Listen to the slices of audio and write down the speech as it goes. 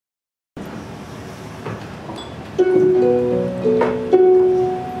I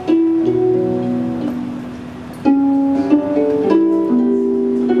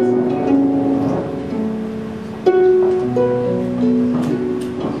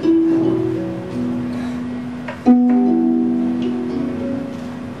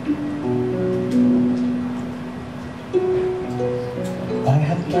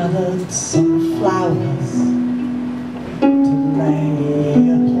had gathered some flowers to lay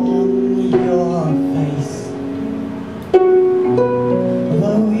upon your face,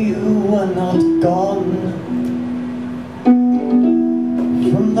 though you were not gone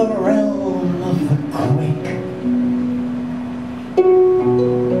from the realm of the quick.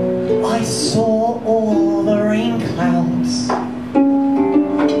 I saw all the rain clouds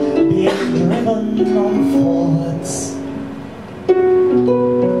being driven on forwards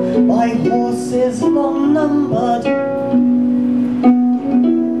by horses long numbered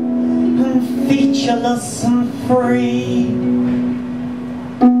and featureless and free,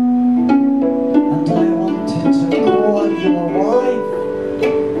 and I wanted to call you a wife,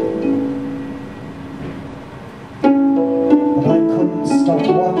 but I couldn't stop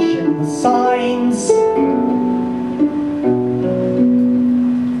watching the signs.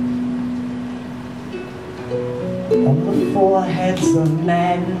 On the foreheads of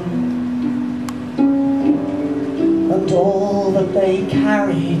men, and all that they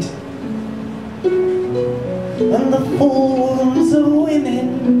carried, and the forms of women,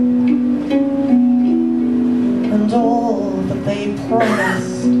 and all that they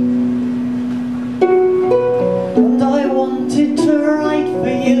promised. And I wanted to write for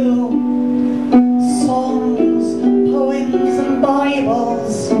you songs, poems and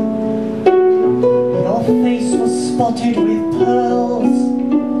Bibles. Your face was spotted with pearls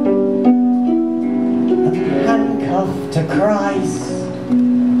and handcuffed to Christ,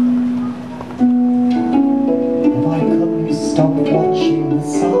 but I couldn't stop watching the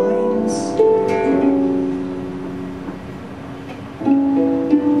signs.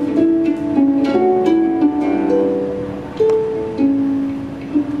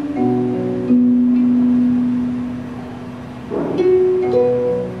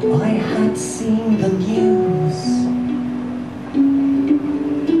 I had seen the news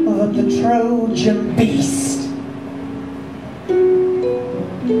that the Trojan beast,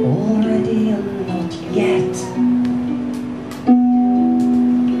 already and not yet,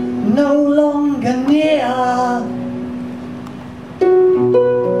 no longer near,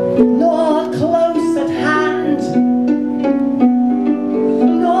 nor close at hand,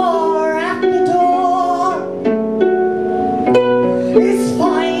 nor at the door, is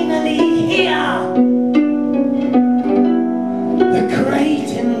finally here. The great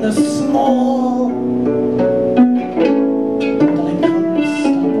in the small, and I couldn't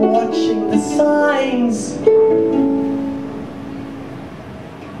stop watching the signs.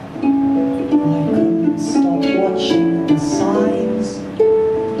 I couldn't stop watching the signs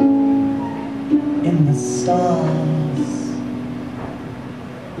in the stars.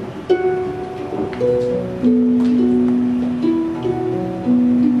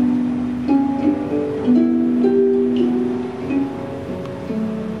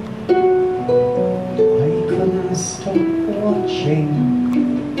 Stop watching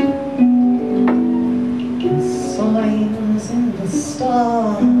the signs in the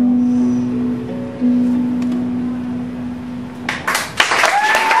stars.